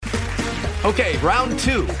Okay, round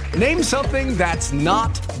two. Name something that's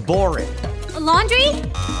not boring. A laundry?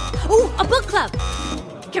 Ooh, a book club.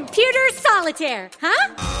 Computer solitaire,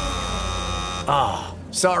 huh? Ah, oh,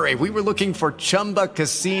 sorry, we were looking for Chumba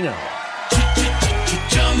Casino.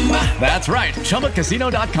 That's right,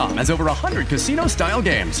 ChumbaCasino.com has over 100 casino-style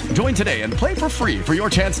games. Join today and play for free for your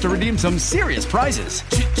chance to redeem some serious prizes.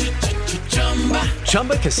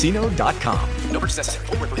 ChumbaCasino.com. No purchase necessary.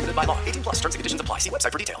 Void where prohibited by law. 18+ terms and conditions apply. See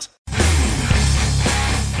website for details.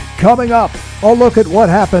 Coming up, a look at what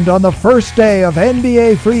happened on the first day of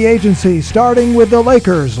NBA free agency, starting with the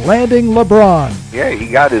Lakers landing LeBron. Yeah, he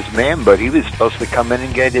got his man, but he was supposed to come in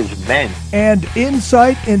and get his men. And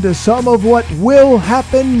insight into some of what will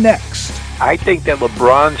happen next. I think that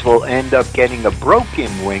LeBron's will end up getting a broken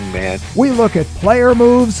wingman. We look at player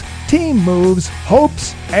moves, team moves,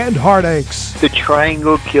 hopes, and heartaches. The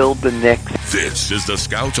triangle killed the Knicks. This is the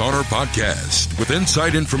Scouts Honor Podcast with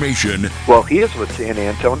inside information. Well, here's what San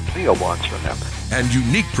Antonio wants from them. And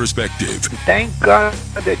unique perspective. Thank God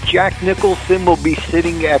that Jack Nicholson will be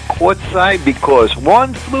sitting at courtside because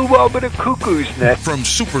one flew over the cuckoo's nest. From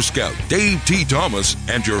Super Scout Dave T. Thomas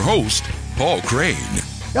and your host, Paul Crane.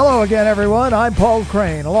 Hello again, everyone. I'm Paul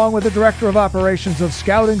Crane, along with the Director of Operations of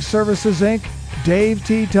Scouting Services, Inc., Dave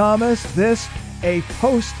T. Thomas. This, a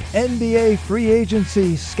post-NBA free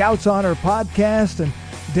agency Scouts Honor podcast. And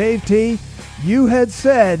Dave T., you had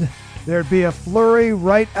said there'd be a flurry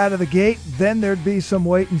right out of the gate, then there'd be some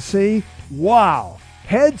wait and see. Wow.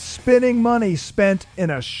 Head-spinning money spent in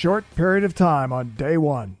a short period of time on day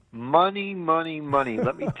one. Money, money, money.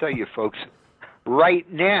 Let me tell you, folks.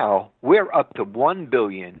 Right now, we're up to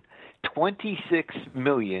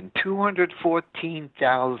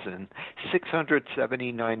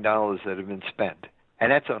 $1,026,214,679 that have been spent,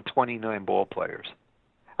 and that's on 29 ball players.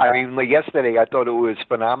 I mean, yesterday I thought it was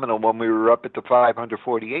phenomenal when we were up at the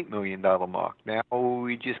 $548 million mark. Now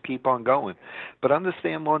we just keep on going. But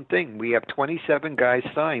understand one thing, we have 27 guys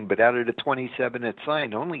signed, but out of the 27 that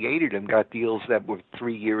signed, only 8 of them got deals that were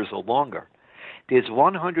 3 years or longer. There's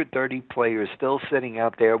 130 players still sitting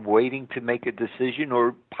out there waiting to make a decision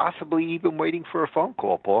or possibly even waiting for a phone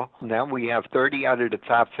call, Paul. Now we have 30 out of the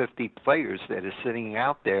top 50 players that are sitting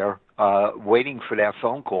out there waiting for that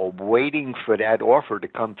phone call, waiting for that offer to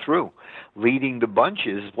come through. Leading the bunch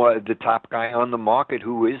is the top guy on the market,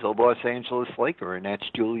 who is a Los Angeles Laker, and that's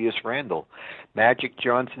Julius Randle. Magic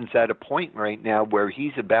Johnson's at a point right now where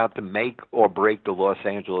he's about to make or break the Los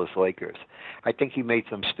Angeles Lakers. I think he made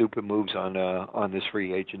some stupid moves on this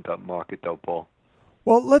free agent market, though, Paul.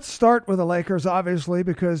 Well, let's start with the Lakers, obviously,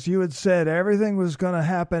 because you had said everything was going to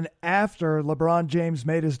happen after LeBron James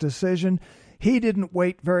made his decision. He didn't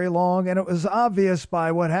wait very long, and it was obvious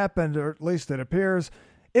by what happened, or at least it appears,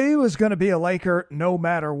 he was going to be a Laker no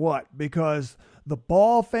matter what, because the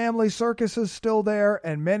Ball family circus is still there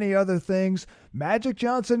and many other things. Magic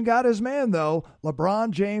Johnson got his man, though.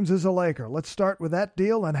 LeBron James is a Laker. Let's start with that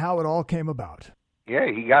deal and how it all came about.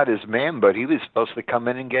 Yeah, he got his man, but he was supposed to come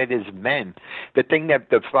in and get his men. The thing that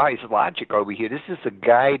defies logic over here, this is a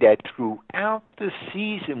guy that throughout the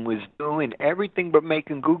season was doing everything but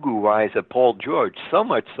making goo-goo eyes at Paul George, so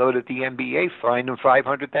much so that the NBA fined him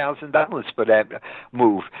 $500,000 for that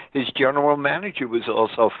move. His general manager was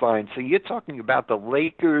also fined. So you're talking about the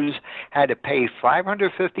Lakers had to pay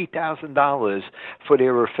 $550,000 for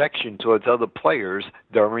their affection towards other players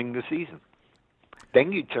during the season.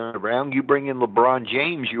 Then you turn around, you bring in LeBron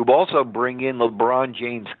James. You also bring in LeBron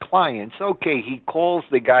James' clients. Okay, he calls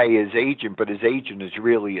the guy his agent, but his agent is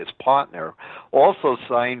really his partner. Also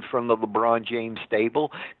signed from the LeBron James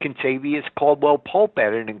stable, Kentavious Caldwell-Pope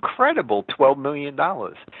at an incredible $12 million.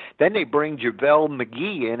 Then they bring JaVale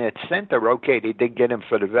McGee in at center. Okay, they did get him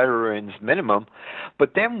for the veterans minimum.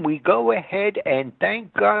 But then we go ahead and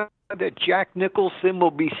thank God that Jack Nicholson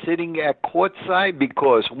will be sitting at courtside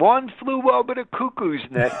because one flew over the cuckoo's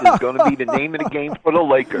nest is going to be the name of the game for the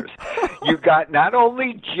Lakers. You got not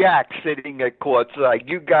only Jack sitting at courtside,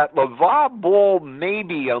 you got LeVar Ball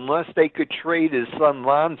maybe, unless they could trade his son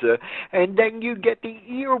Lonzo, and then you get the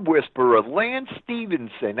ear whisperer, Lance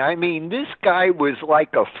Stevenson. I mean, this guy was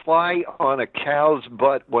like a fly on a cow's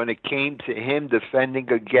butt when it came to him defending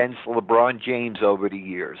against LeBron James over the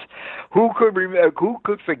years. Who could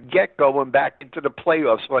forget going back into the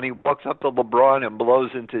playoffs when he walks up to LeBron and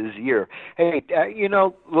blows into his ear? Hey,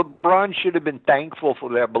 LeBron should have been thankful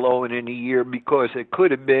for that blowing in the ear because it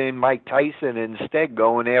could have been Mike Tyson instead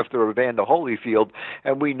going after Evander Holyfield,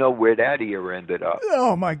 and we know where that ear ended up.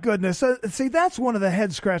 Oh, my goodness. See, that's one of the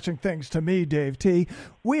head-scratching things to me, Dave T.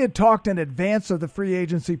 We had talked in advance of the free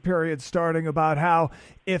agency period starting about how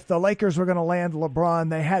if the Lakers were going to land LeBron,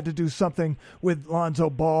 they had to do something with Lonzo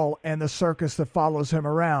Ball and the circus that follows him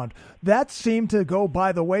around. That seemed to go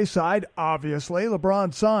by the wayside. Obviously,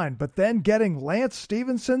 LeBron signed, but then getting Lance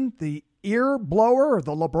Stevenson, the ear blower,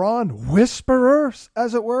 the LeBron whisperer,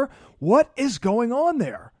 as it were, what is going on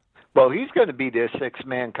there? Well, he's going to be their sixth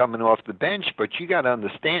man coming off the bench, but you got to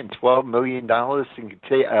understand, $12 million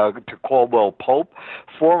to Caldwell Pope,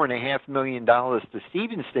 $4.5 million to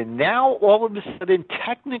Stevenson. Now, all of a sudden,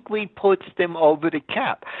 technically puts them over the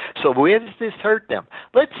cap. So where does this hurt them?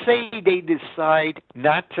 Let's say they decide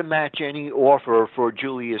not to match any offer for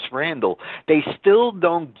Julius Randle. They still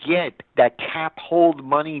don't get that cap hold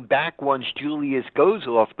money back once Julius goes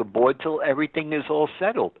off the board till everything is all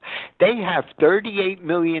settled. They have $38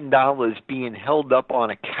 million being held up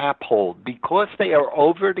on a cap hold because they are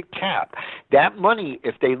over the cap. That money,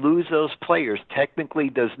 if they lose those players, technically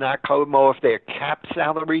does not come off their cap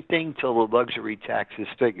salary thing till the luxury tax is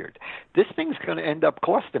figured. This thing's going to end up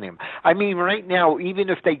costing him. I mean, right now, even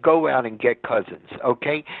if they go out and get Cousins,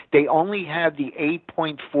 okay, they only have the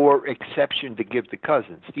 8.4 exception to give to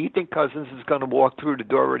Cousins. Do you think Cousins is going to walk through the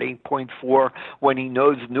door at 8.4 when he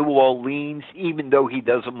knows New Orleans, even though he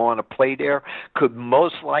doesn't want to play there, could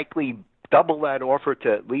most likely double that offer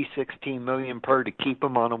to at least $16 million per to keep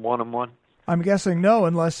him on a one-on-one? I'm guessing no,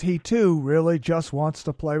 unless he too really just wants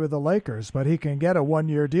to play with the Lakers. But he can get a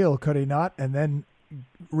one-year deal, could he not, and then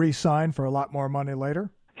re-sign for a lot more money later?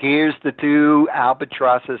 Here's the two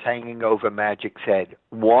albatrosses hanging over Magic's head.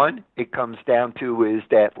 One, it comes down to is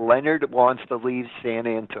that Leonard wants to leave San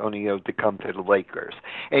Antonio to come to the Lakers.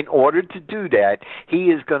 In order to do that, he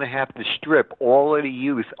is going to have to strip all of the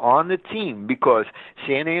youth on the team because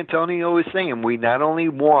San Antonio is saying we not only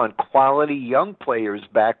want quality young players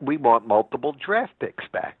back, we want multiple draft picks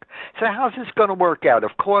back. So how's this going to work out?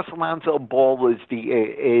 Of course, Lonzo Ball is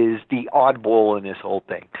the oddball in this whole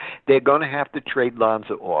thing. They're going to have to trade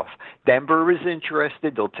Lonzo off. Denver is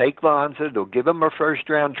interested. They'll take Lonzo. They'll give him a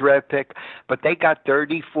first-round draft pick, but they got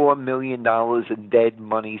 $34 million in dead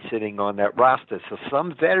money sitting on that roster. So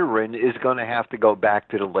some veteran is going to have to go back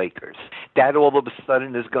to the Lakers. That all of a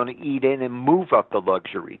sudden is going to eat in and move up the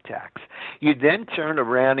luxury tax. You then turn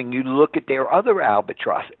around and you look at their other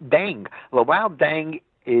albatross, Deng. Luol Deng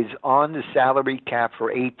is on the salary cap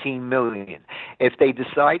for $18 million. If they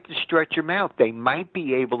decide to stretch him out, they might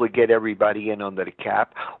be able to get everybody in under the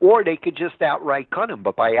cap, or they could just outright cut him.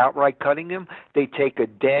 But by outright cutting him, they take a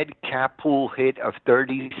dead cap pool hit of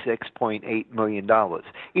 $36.8 million.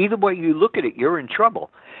 Either way you look at it, you're in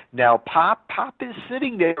trouble. Now, Pop is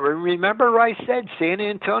sitting there, and remember I said San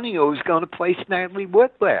Antonio is going to play Natalie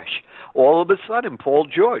Whiplash. All of a sudden, Paul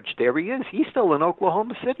George, there he is. He's still in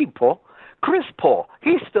Oklahoma City, Paul. Chris Paul,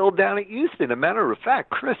 he's still down at Houston. As a matter of fact,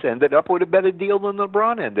 Chris ended up with a better deal than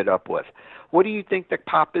LeBron ended up with. What do you think that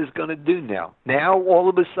Pop is going to do now? Now, all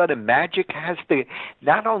of a sudden, Magic has to,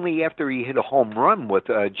 not only after he hit a home run with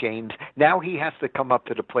James, now he has to come up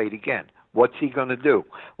to the plate again. What's he going to do?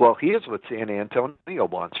 Well, here's what San Antonio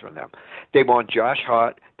wants from them. They want Josh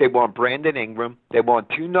Hart, they want Brandon Ingram, they want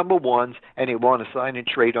 2 number ones, and they want to sign and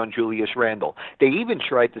trade on Julius Randle. They even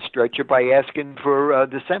tried to stretch it by asking for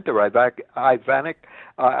the center, Ivica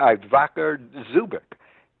Zubac.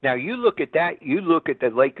 Now, you look at that, you look at the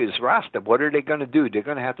Lakers roster, what are they going to do? They're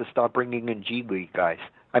going to have to start bringing in G League guys.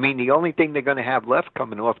 I mean, the only thing they're going to have left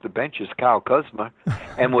coming off the bench is Kyle Kuzma.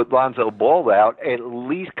 And with Lonzo Ball out, at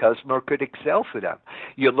least Kuzma could excel for them.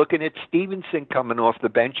 You're looking at Stevenson coming off the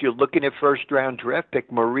bench. You're looking at first-round draft pick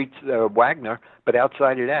Moritz Wagner. But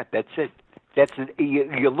outside of that, that's it.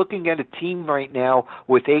 You're looking at a team right now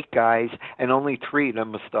with 8 guys, and only 3 of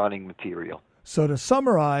them are starting material. So to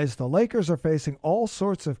summarize, the Lakers are facing all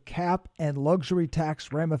sorts of cap and luxury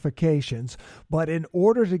tax ramifications, but in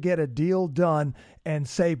order to get a deal done and,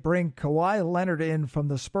 say, bring Kawhi Leonard in from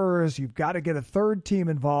the Spurs, you've got to get a third team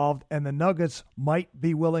involved, and the Nuggets might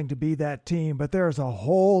be willing to be that team, but there's a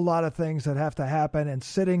whole lot of things that have to happen, and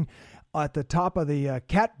sitting at the top of the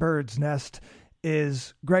catbird's nest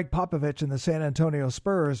is Greg Popovich and the San Antonio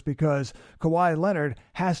Spurs, because Kawhi Leonard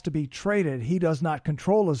has to be traded. He does not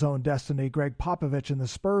control his own destiny. Greg Popovich and the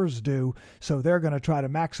Spurs do, so they're going to try to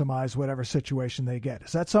maximize whatever situation they get.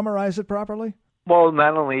 Does that summarize it properly? Well,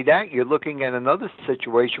 not only that, you're looking at another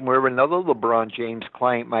situation where another LeBron James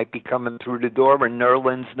client might be coming through the door, and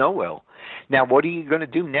Nerlens Noel. Now, what are you going to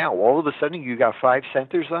do now? All of a sudden, you got 5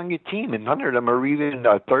 centers on your team, and none of them are even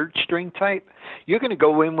a third-string type. You're going to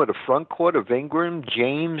go in with a front court of Ingram,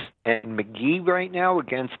 James, and McGee right now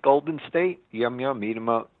against Golden State? Yum, yum, eat them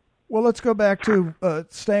up. Well, let's go back to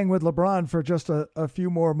staying with LeBron for just a few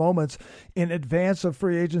more moments. In advance of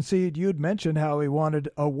free agency, you'd mentioned how he wanted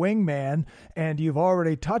a wingman, and you've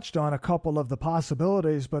already touched on a couple of the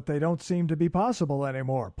possibilities, but they don't seem to be possible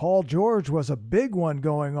anymore. Paul George was a big one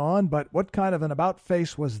going on, but what kind of an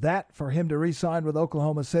about-face was that for him to re-sign with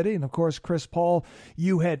Oklahoma City? And, of course, Chris Paul,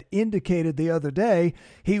 you had indicated the other day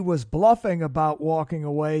he was bluffing about walking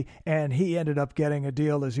away, and he ended up getting a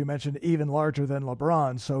deal, as you mentioned, even larger than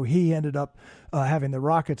LeBron. So he ended up having the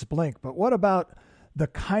Rockets blink. But what about the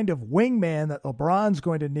kind of wingman that LeBron's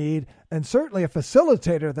going to need, and certainly a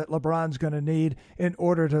facilitator that LeBron's going to need in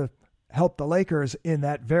order to help the Lakers in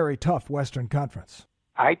that very tough Western Conference?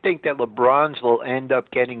 I think that LeBron's will end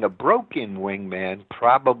up getting a broken wingman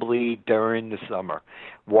probably during the summer.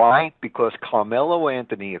 Why? Because Carmelo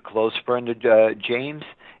Anthony, a close friend of James,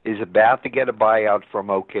 is about to get a buyout from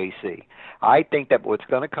OKC. I think that what's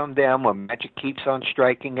going to come down when Magic keeps on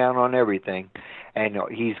striking out on everything, and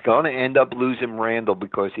he's going to end up losing Randall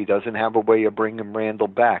because he doesn't have a way of bringing Randall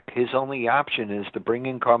back. His only option is to bring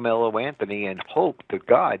in Carmelo Anthony and hope to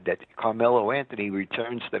God that Carmelo Anthony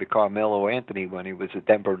returns to the Carmelo Anthony when he was a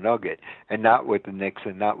Denver Nugget, and not with the Knicks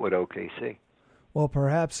and not with OKC. Well,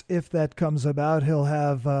 perhaps if that comes about, he'll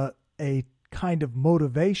have a kind of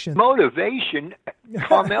motivation. Motivation?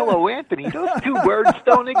 Carmelo Anthony, those two words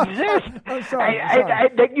don't exist. I'm sorry.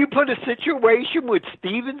 Then you put a situation with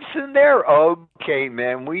Stevenson there? Okay,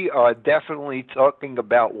 man, we are definitely talking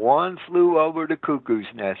about one flew over the cuckoo's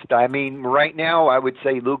nest. I mean, right now, I would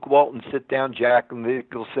say Luke Walton, sit down, Jack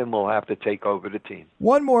Nicholson will have to take over the team.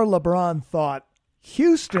 One more LeBron thought.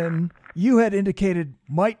 Houston, you had indicated,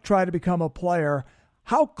 might try to become a player.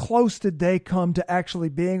 How close did they come to actually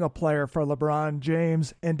being a player for LeBron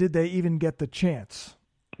James, and did they even get the chance?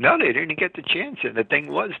 No, they didn't get the chance, and the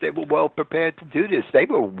thing was they were well prepared to do this. They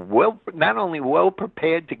were not only well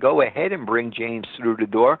prepared to go ahead and bring James through the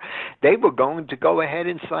door, they were going to go ahead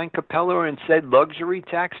and sign Capella and said, luxury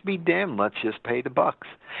tax be damned, let's just pay the bucks.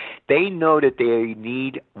 They know that they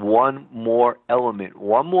need one more element,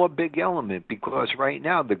 one more big element, because right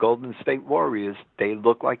now the Golden State Warriors, they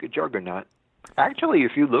look like a juggernaut. Actually,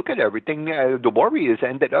 if you look at everything, the Warriors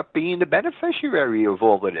ended up being the beneficiary of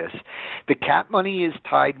all of this. The cap money is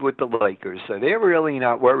tied with the Lakers, so they're really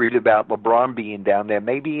not worried about LeBron being down there.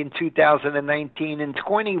 Maybe in 2019 and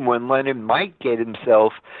 20, when Leonard might get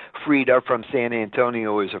himself freed up from San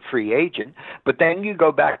Antonio as a free agent. But then you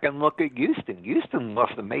go back and look at Houston. Houston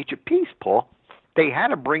lost a major piece, Paul. They had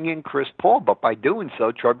to bring in Chris Paul, but by doing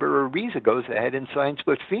so, Trevor Ariza goes ahead and signs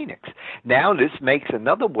with Phoenix. Now this makes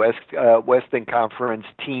another Western Conference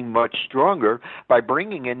team much stronger by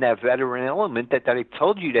bringing in that veteran element that I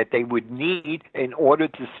told you that they would need in order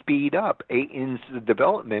to speed up Ayton's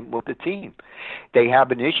development with the team. They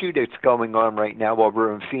have an issue that's going on right now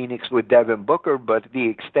over in Phoenix with Devin Booker, but the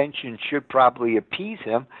extension should probably appease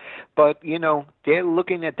him. But, they're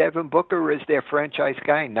looking at Devin Booker as their franchise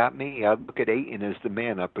guy, not me. I look at Ayton as the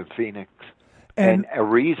man up in Phoenix. And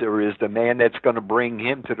Ariza is the man that's going to bring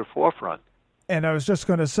him to the forefront. And I was just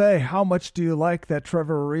going to say, how much do you like that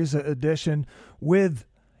Trevor Ariza addition with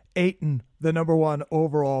Ayton, the number one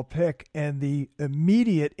overall pick, and the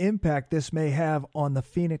immediate impact this may have on the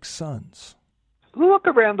Phoenix Suns? Look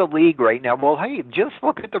around the league right now. Well, hey, just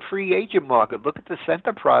look at the free agent market. Look at the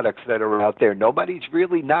center products that are out there. Nobody's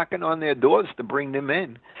really knocking on their doors to bring them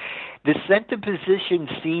in. The center position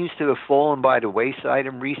seems to have fallen by the wayside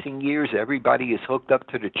in recent years. Everybody is hooked up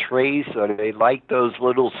to the trays, so they like those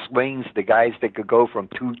little swings, the guys that could go from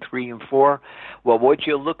 2, 3, and 4. Well, what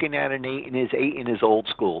you're looking at in Ayton is old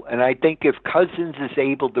school. And I think if Cousins is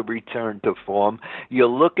able to return to form, you're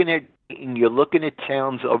looking at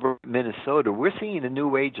Towns over Minnesota. We're seeing a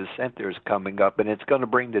new age of centers coming up, and it's going to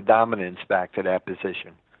bring the dominance back to that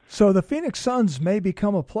position. So the Phoenix Suns may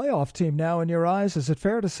become a playoff team now in your eyes. Is it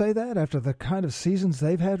fair to say that after the kind of seasons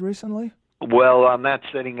they've had recently? Well, I'm not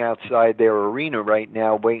sitting outside their arena right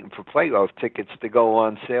now waiting for playoff tickets to go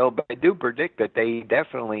on sale, but I do predict that they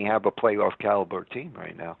definitely have a playoff caliber team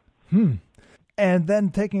right now. And then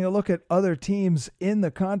taking a look at other teams in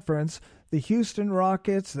the conference, the Houston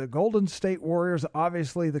Rockets, the Golden State Warriors,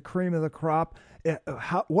 obviously the cream of the crop.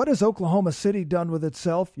 What has Oklahoma City done with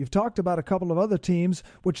itself? You've talked about a couple of other teams,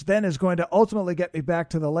 which then is going to ultimately get me back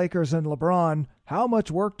to the Lakers and LeBron. How much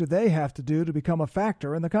work do they have to do to become a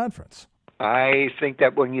factor in the conference? I think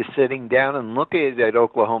that when you're sitting down and looking at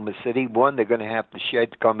Oklahoma City, one, they're going to have to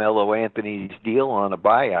shed Carmelo Anthony's deal on a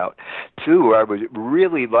buyout. Two, I would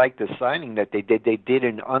really like the signing that they did. They did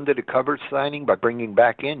an under-the-cover signing by bringing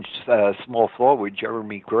back in small forward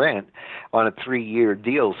Jeremy Grant on a 3-year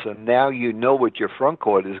deal. So now you know what your front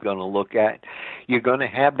court is going to look at. you're going to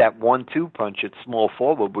have that 1-2 punch at small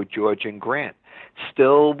forward with George and Grant.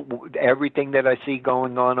 Still, everything that I see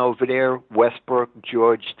going on over there, Westbrook,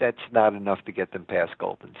 George, that's not enough to get them past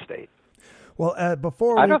Golden State. Well, I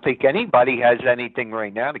don't think anybody has anything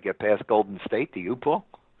right now to get past Golden State. Do you, Paul?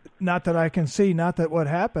 Not that I can see, not that what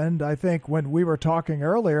happened. I think when we were talking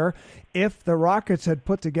earlier, if the Rockets had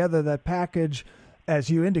put together that package, as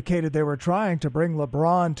you indicated they were trying to bring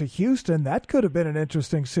LeBron to Houston, that could have been an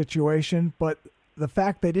interesting situation. But the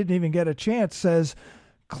fact they didn't even get a chance says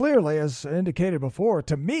clearly, as indicated before,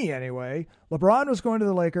 to me anyway, LeBron was going to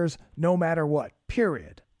the Lakers no matter what,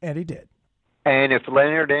 period. And he did. And if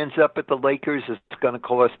Leonard ends up at the Lakers, it's going to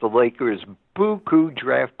cost the Lakers buku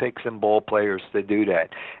draft picks and ball players to do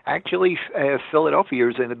that. Actually, Philadelphia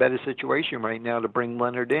is in a better situation right now to bring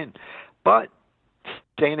Leonard in. But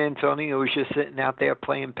San Antonio is just sitting out there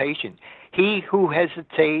playing patient. He who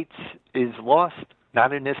hesitates is lost.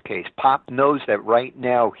 Not in this case. Pop knows that right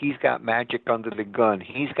now he's got Magic under the gun.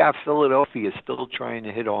 He's got Philadelphia still trying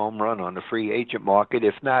to hit a home run on the free agent market.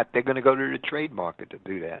 If not, they're going to go to the trade market to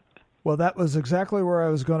do that. Well, that was exactly where I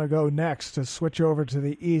was going to go next, to switch over to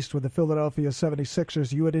the East with the Philadelphia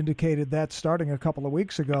 76ers. You had indicated that starting a couple of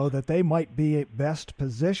weeks ago that they might be best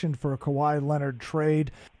positioned for a Kawhi Leonard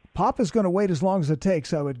trade. Pop is going to wait as long as it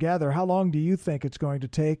takes, I would gather. How long do you think it's going to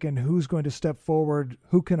take, and who's going to step forward?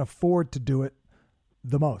 Who can afford to do it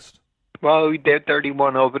the most? Well, they're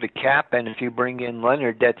 31 over the cap, and if you bring in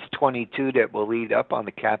Leonard, that's 22 that will lead up on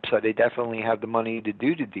the cap, so they definitely have the money to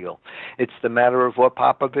do the deal. It's the matter of what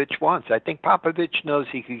Popovich wants. I think Popovich knows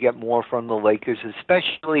he could get more from the Lakers,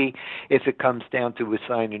 especially if it comes down to a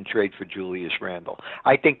sign and trade for Julius Randle.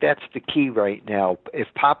 I think that's the key right now. If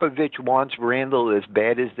Popovich wants Randle as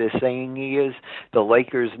bad as they're saying he is, the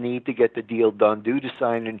Lakers need to get the deal done, do the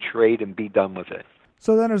sign and trade, and be done with it.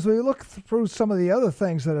 So then as we look through some of the other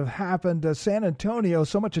things that have happened, San Antonio,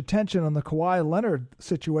 so much attention on the Kawhi Leonard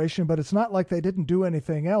situation, but it's not like they didn't do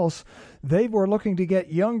anything else. They were looking to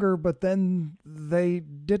get younger, but then they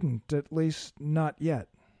didn't, at least not yet.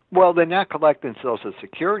 Well, they're not collecting Social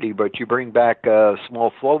Security, but you bring back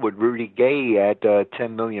small forward Rudy Gay at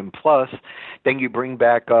 $10 million plus. Then you bring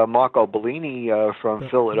back Marco Bellini from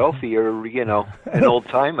Philadelphia, an old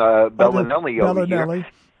time Bellinelli over here.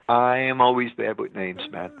 I am always bad with names,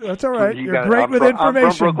 man. That's all right. You're great with information.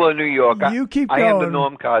 I'm from Brooklyn, New York. You keep going. I am the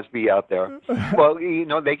Norm Cosby out there. Well,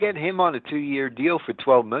 they get him on a 2-year deal for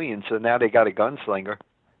 $12 million, so now they got a gunslinger.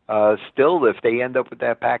 Still, if they end up with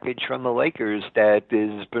that package from the Lakers that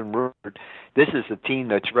has been rumored, this is a team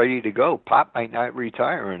that's ready to go. Pop might not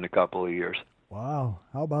retire in a couple of years. Wow.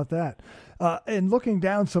 How about that? And looking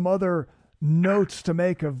down some other notes to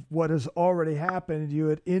make of what has already happened, you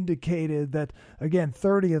had indicated that, again,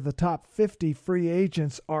 30 of the top 50 free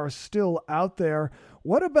agents are still out there.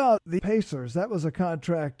 What about the Pacers? That was a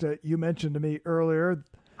contract you mentioned to me earlier.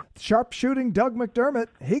 Sharpshooting Doug McDermott,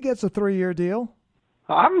 he gets a 3-year deal.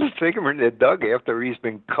 I'm figuring that Doug, after he's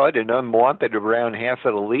been cut and unwanted around half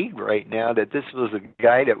of the league right now, that this was a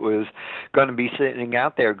guy that was going to be sitting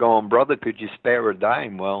out there going, brother, could you spare a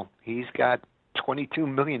dime? Well, he's got $22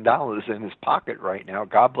 million in his pocket right now.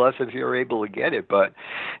 God bless if you're able to get it, but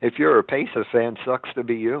if you're a Pacer fan, sucks to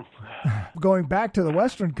be you. Going back to the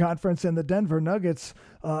Western Conference and the Denver Nuggets,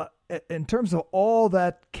 in terms of all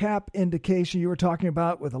that cap indication you were talking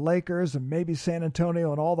about with the Lakers and maybe San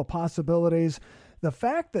Antonio and all the possibilities, the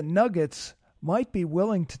fact that Nuggets might be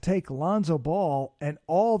willing to take Lonzo Ball and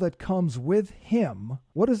all that comes with him,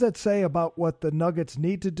 what does that say about what the Nuggets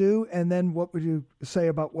need to do? And then what would you say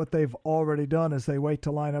about what they've already done as they wait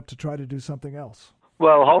to line up to try to do something else?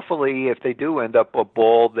 Well, hopefully, if they do end up with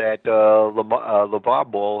Ball, that LeVar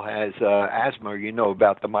Ball has asthma,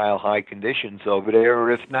 about the mile-high conditions over there.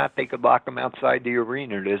 Or if not, they could lock him outside the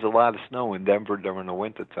arena. There's a lot of snow in Denver during the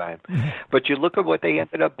wintertime. But you look at what they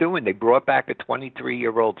ended up doing. They brought back a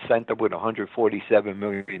 23-year-old center with $147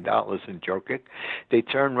 million in Jokic. They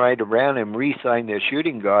turned right around and re-signed their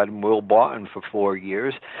shooting guard, Will Barton, for 4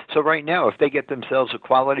 years. So right now, if they get themselves a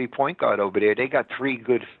quality point guard over there, they got 3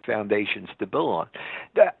 good foundations to build on.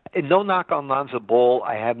 No knock on Lonzo Ball.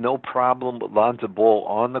 I have no problem with Lonzo Ball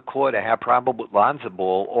on the court. I have problem with Lonzo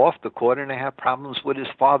Ball off the court, and I have problems with his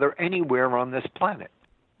father anywhere on this planet.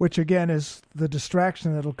 Which, again, is the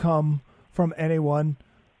distraction that'll come from anyone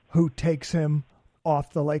who takes him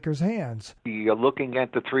off the Lakers' hands. You're looking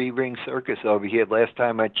at the 3-ring circus over here. Last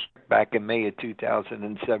time I checked, back in May of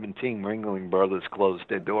 2017, Ringling Brothers closed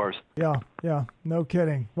their doors. Yeah, no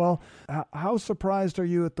kidding. Well, how surprised are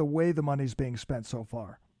you at the way the money's being spent so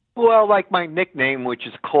far? Well, like my nickname, which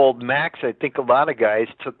is called Max, I think a lot of guys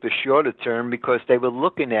took the shorter term because they were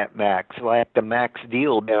looking at Max, like the Max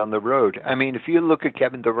deal down the road. I mean, if you look at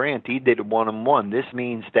Kevin Durant, he did a 1-on-1. This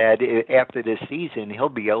means that after this season, he'll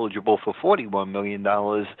be eligible for $41 million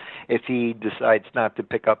if he decides not to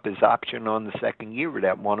pick up his option on the second year of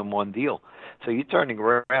that 1-on-1 deal. So you're turning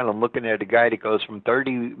around and looking at a guy that goes from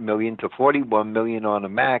 $30 million to $41 million on a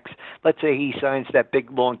max. Let's say he signs that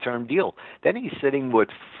big long-term deal. Then he's sitting with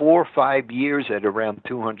 4 or 5 years at around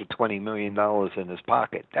 $220 million in his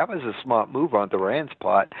pocket. That was a smart move on Durant's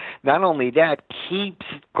part. Not only that, keeps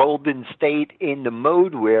Golden State in the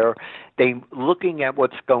mode where they looking at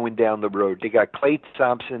what's going down the road. They got Klay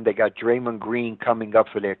Thompson, they got Draymond Green coming up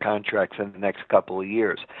for their contracts in the next couple of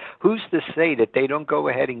years. Who's to say that they don't go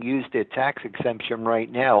ahead and use their tax exemption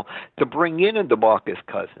right now to bring in a DeMarcus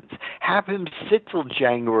Cousins, have him sit till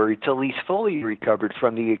January till he's fully recovered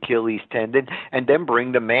from the Achilles tendon, and then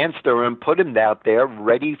bring the Manster and put him out there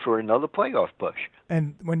ready for another playoff push.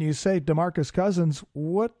 And when you say DeMarcus Cousins,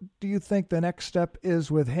 what do you think the next step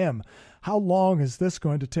is with him? How long is this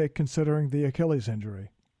going to take considering the Achilles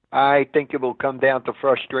injury? I think it will come down to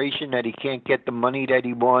frustration that he can't get the money that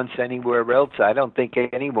he wants anywhere else. I don't think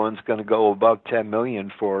anyone's going to go above $10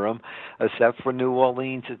 million for him, except for New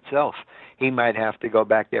Orleans itself. He might have to go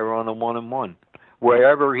back there on a 1-on-1.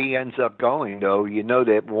 Wherever he ends up going, though, you know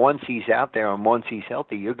that once he's out there and once he's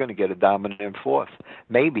healthy, you're going to get a dominant fourth.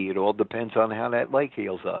 Maybe it all depends on how that leg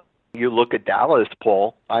heals up. You look at Dallas,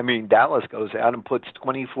 Paul. I mean, Dallas goes out and puts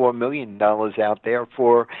 $24 million out there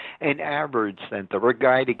for an average center, a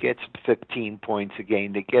guy that gets 15 points a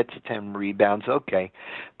game, that gets 10 rebounds. Okay,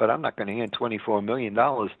 but I'm not going to hand $24 million to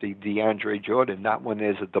DeAndre Jordan, not when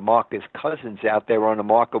there's a DeMarcus Cousins out there on the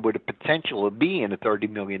market with the potential of being a $30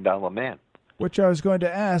 million man. Which I was going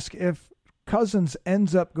to ask, if Cousins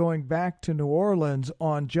ends up going back to New Orleans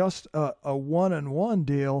on just a 1-on-1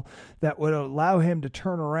 deal that would allow him to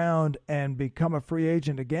turn around and become a free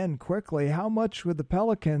agent again quickly, how much would the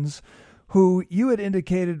Pelicans, who you had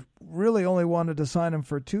indicated really only wanted to sign him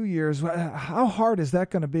for 2 years, how hard is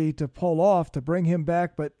that going to be to pull off to bring him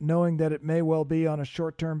back, but knowing that it may well be on a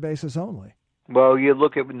short-term basis only? Well, you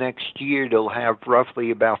look at next year, they'll have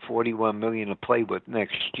roughly about $41 million to play with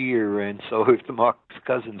next year, and so if DeMarcus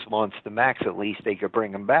Cousins wants the max, at least they could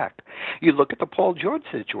bring him back. You look at the Paul George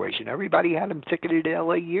situation. Everybody had him ticketed to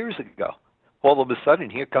L.A. years ago. All of a sudden,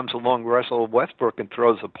 here comes along Russell Westbrook and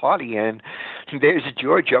throws a party, and there's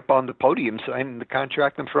George up on the podium signing the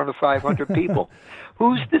contract in front of 500 people.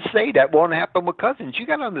 Who's to say that won't happen with Cousins? You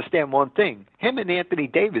got to understand one thing. Him and Anthony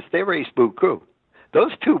Davis, they're ace buku.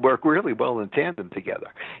 Those two work really well in tandem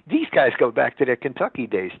together. These guys go back to their Kentucky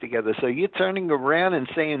days together. So you're turning around and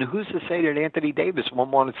saying, who's to say that Anthony Davis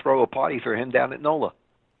won't want to throw a party for him down at NOLA?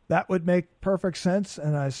 That would make perfect sense,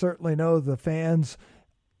 and I certainly know the fans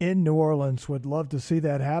in New Orleans would love to see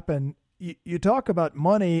that happen. You talk about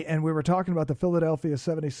money, and we were talking about the Philadelphia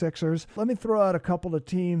 76ers. Let me throw out a couple of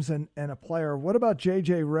teams and a player. What about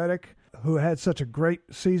J.J. Redick, who had such a great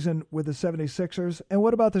season with the 76ers? And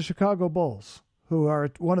what about the Chicago Bulls, who are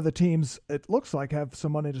one of the teams, it looks like, have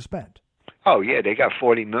some money to spend? Oh, yeah, they got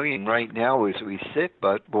 $40 million right now as we sit,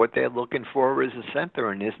 but what they're looking for is a center,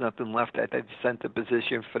 and there's nothing left at that center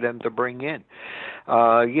position for them to bring in.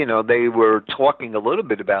 They were talking a little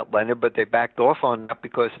bit about Leonard, but they backed off on that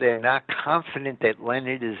because they're not confident that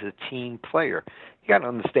Leonard is a team player. You got to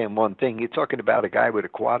understand one thing. You're talking about a guy with a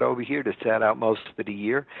quad over here that sat out most of the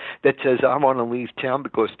year that says, I want to leave town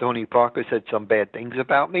because Tony Parker said some bad things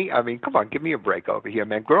about me. I mean, come on, give me a break over here,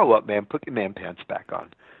 man. Grow up, man. Put your man pants back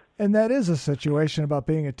on. And that is a situation about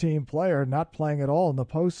being a team player, not playing at all in the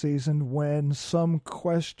postseason, when some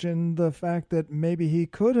question the fact that maybe he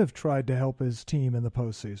could have tried to help his team in the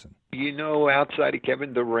postseason. Outside of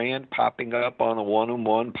Kevin Durant popping up on a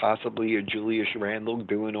 1-on-1, possibly a Julius Randle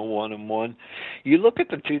doing a 1-on-1, you look at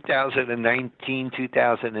the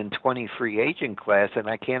 2019-2020 free agent class, and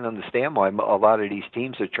I can't understand why a lot of these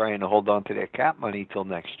teams are trying to hold on to their cap money till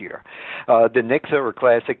next year. The Knicks are a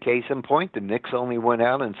classic case in point. The Knicks only went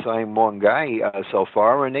out and signed one guy so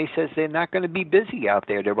far, and they says they're not going to be busy out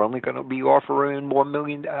there. They're only going to be offering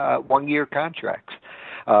one-year contracts.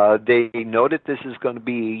 They know that this is going to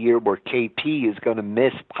be a year where KP is going to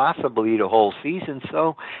miss possibly the whole season.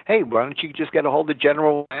 So, hey, why don't you just get a hold of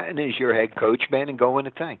General Patton as your head coach, man, and go in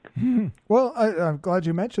the tank? Well, I'm glad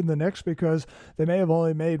you mentioned the Knicks because they may have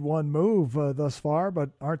only made one move thus far,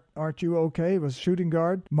 but aren't you okay? It was shooting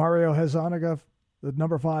guard Mario Hezonja, the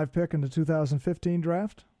number 5 pick in the 2015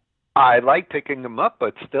 draft? I like picking them up,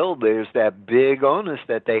 but still there's that big onus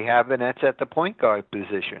that they have, and that's at the point guard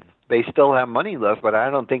position. They still have money left, but I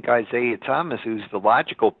don't think Isaiah Thomas, who's the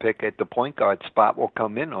logical pick at the point guard spot, will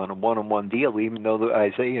come in on a one-on-one deal, even though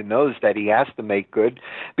Isaiah knows that he has to make good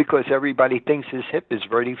because everybody thinks his hip is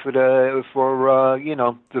ready for the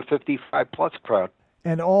 55-plus crowd.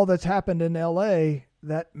 And all that's happened in L.A.,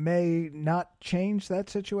 that may not change that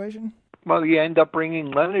situation? Well, you end up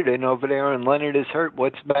bringing Leonard in over there, and Leonard is hurt.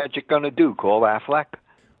 What's Magic going to do? Call Affleck?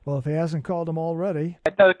 Well, if he hasn't called him already.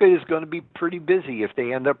 Tucker is going to be pretty busy if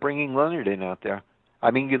they end up bringing Leonard in out there.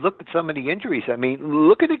 I mean, you look at some of the injuries. I mean,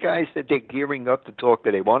 look at the guys that they're gearing up to talk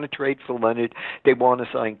to. They want to trade for Leonard. They want to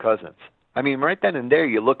sign Cousins. I mean, right then and there,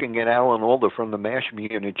 you're looking at Alan Alda from the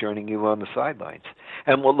Masham unit joining you on the sidelines.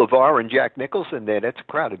 And with LeVar and Jack Nicholson there, that's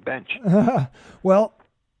a crowded bench. Well,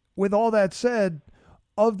 with all that said,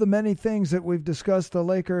 of the many things that we've discussed the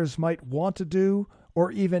Lakers might want to do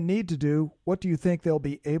or even need to do, what do you think they'll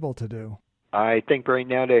be able to do? I think right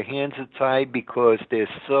now their hands are tied because they're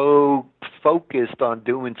so focused on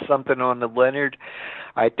doing something on the Leonard.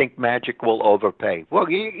 I think Magic will overpay. Well,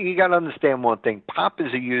 you got to understand one thing. Pop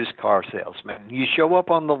is a used car salesman. You show up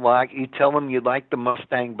on the lot, you tell him you like the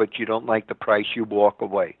Mustang, but you don't like the price, you walk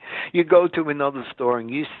away. You go to another store and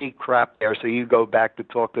you see crap there, so you go back to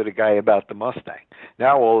talk to the guy about the Mustang.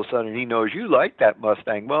 Now all of a sudden he knows you like that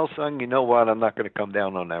Mustang. Well, son, you know what? I'm not going to come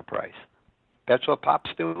down on that price. That's what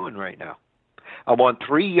Pop's doing right now. I want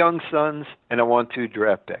 3 young sons, and I want 2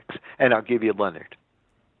 draft picks, and I'll give you Leonard.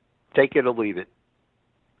 Take it or leave it.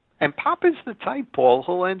 And Pop is the type, Paul,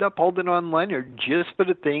 who'll end up holding on Leonard just for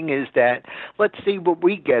the thing is that let's see what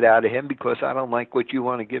we get out of him because I don't like what you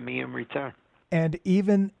want to give me in return. And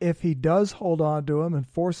even if he does hold on to him and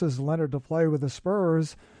forces Leonard to play with the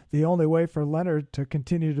Spurs, the only way for Leonard to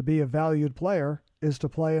continue to be a valued player is to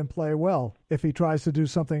play and play well. If he tries to do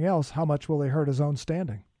something else, how much will he hurt his own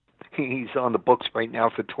standing? He's on the books right now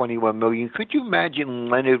for $21 million. Could you imagine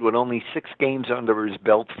Leonard with only 6 games under his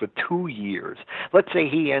belt for 2 years? Let's say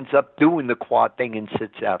he ends up doing the quad thing and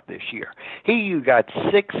sits out this year. Here you got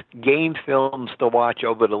 6 game films to watch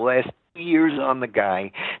over the last 2 years on the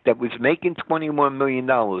guy that was making $21 million.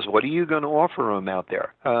 What are you going to offer him out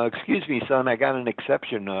there? Excuse me, son, I got an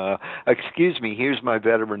exception. Excuse me, here's my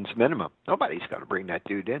veteran's minimum. Nobody's going to bring that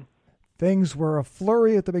dude in. Things were a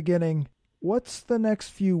flurry at the beginning. What's the next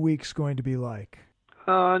few weeks going to be like?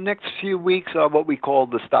 Next few weeks are what we call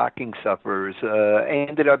the stocking stuffers. I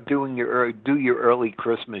ended up do your early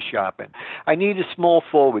Christmas shopping. I need a small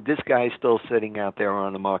forward. This guy's still sitting out there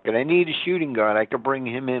on the market. I need a shooting guard. I could bring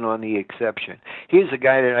him in on the exception. Here's a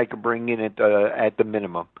guy that I could bring in at the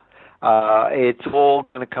minimum. It's all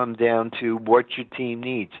going to come down to what your team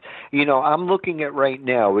needs. You know, I'm looking at right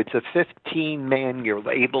now, it's a 15-man you're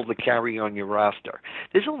able to carry on your roster.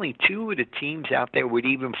 There's only 2 of the teams out there with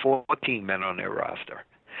even 14 men on their roster.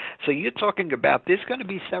 So you're talking about there's going to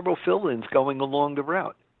be several fill-ins going along the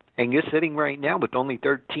route. And you're sitting right now with only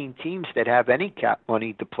 13 teams that have any cap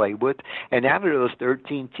money to play with. And out of those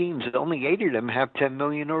 13 teams, only 8 of them have $10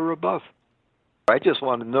 million or above. I just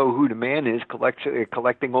want to know who the man is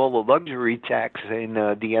collecting all the luxury tax in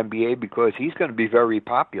the NBA because he's going to be very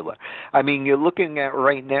popular. I mean, you're looking at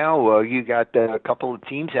right now, you got a couple of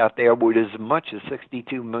teams out there with as much as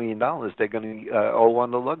 $62 million they're going to owe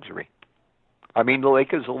on the luxury. I mean, the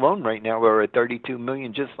Lakers alone right now are at $32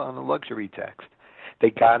 million just on the luxury tax. They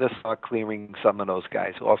got to start clearing some of those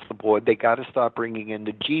guys off the board. They got to start bringing in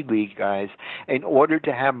the G League guys in order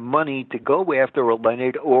to have money to go after a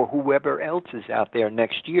Leonard or whoever else is out there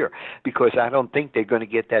next year, because I don't think they're going to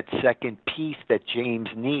get that second piece that James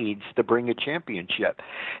needs to bring a championship.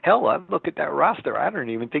 Hell, I look at that roster. I don't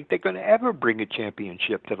even think they're going to ever bring a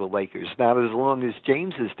championship to the Lakers, not as long as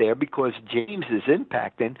James is there, because James is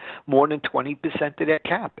impacting more than 20% of their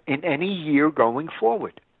cap in any year going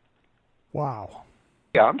forward. Wow.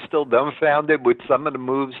 Yeah, I'm still dumbfounded with some of the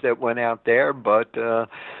moves that went out there, but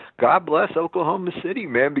God bless Oklahoma City,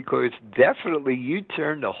 man, because definitely you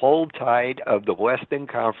turned the whole tide of the Western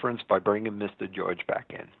Conference by bringing Mr. George back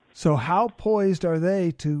in. So how poised are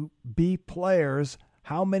they to be players?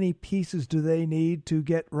 How many pieces do they need to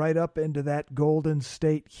get right up into that Golden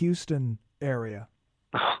State, Houston area?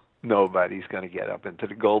 Nobody's going to get up into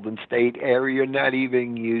the Golden State area, not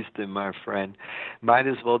even Houston, my friend. Might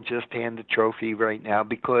as well just hand the trophy right now,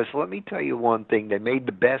 because let me tell you one thing. They made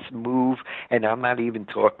the best move, and I'm not even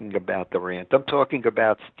talking about Durant. I'm talking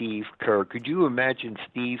about Steve Kerr. Could you imagine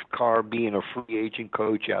Steve Kerr being a free agent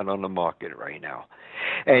coach out on the market right now?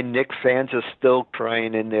 And Knicks fans are still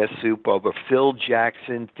crying in their soup over Phil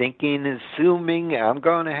Jackson, assuming I'm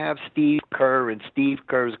going to have Steve Kerr Kerr, and Steve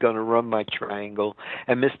Kerr's going to run my triangle,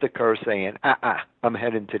 and Mr. Kerr saying, I'm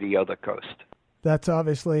heading to the other coast. That's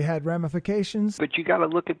obviously had ramifications. But you got to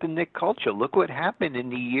look at the Knick culture. Look what happened in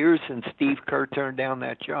the years since Steve Kerr turned down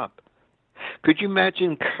that job. Could you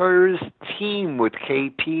imagine Kerr's team with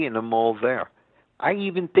KP and them all there? I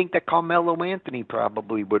even think that Carmelo Anthony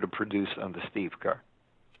probably would have produced under Steve Kerr.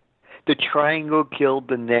 The triangle killed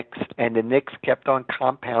the Knicks, and the Knicks kept on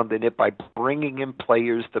compounding it by bringing in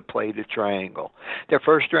players to play the triangle. Their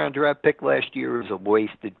first-round draft pick last year was a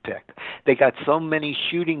wasted pick. They got so many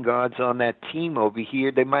shooting guards on that team over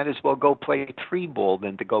here, they might as well go play 3-ball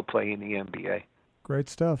than to go play in the NBA. Great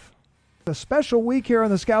stuff. A special week here on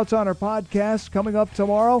the Scouts Honor podcast. Coming up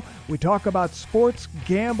tomorrow, we talk about sports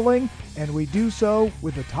gambling, and we do so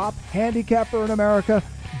with the top handicapper in America,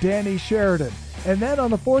 Danny Sheridan. And then on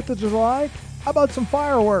the 4th of July, how about some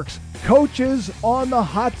fireworks? Coaches on the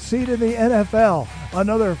hot seat in the NFL.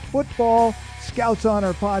 Another football Scouts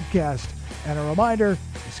Honor podcast. And a reminder,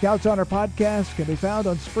 the Scouts Honor podcast can be found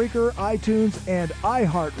on Spreaker, iTunes, and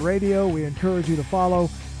iHeartRadio. We encourage you to follow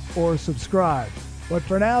or subscribe. But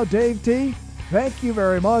for now, Dave T., thank you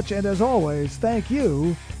very much. And as always, thank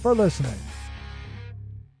you for listening.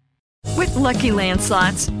 With Lucky Land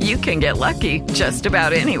Slots, you can get lucky just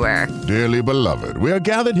about anywhere. Dearly beloved, we are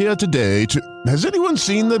gathered here today to... Has anyone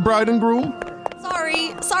seen the bride and groom?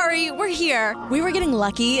 Sorry, we're here. We were getting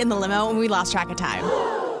lucky in the limo and we lost track of time.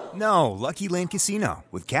 No, Lucky Land Casino,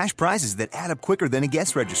 with cash prizes that add up quicker than a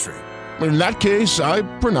guest registry. In that case, I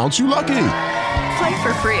pronounce you lucky. Play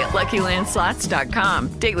for free at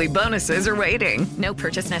LuckyLandSlots.com. Daily bonuses are waiting. No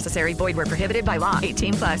purchase necessary. Void where prohibited by law.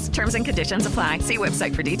 18+. Terms and conditions apply. See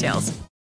website for details.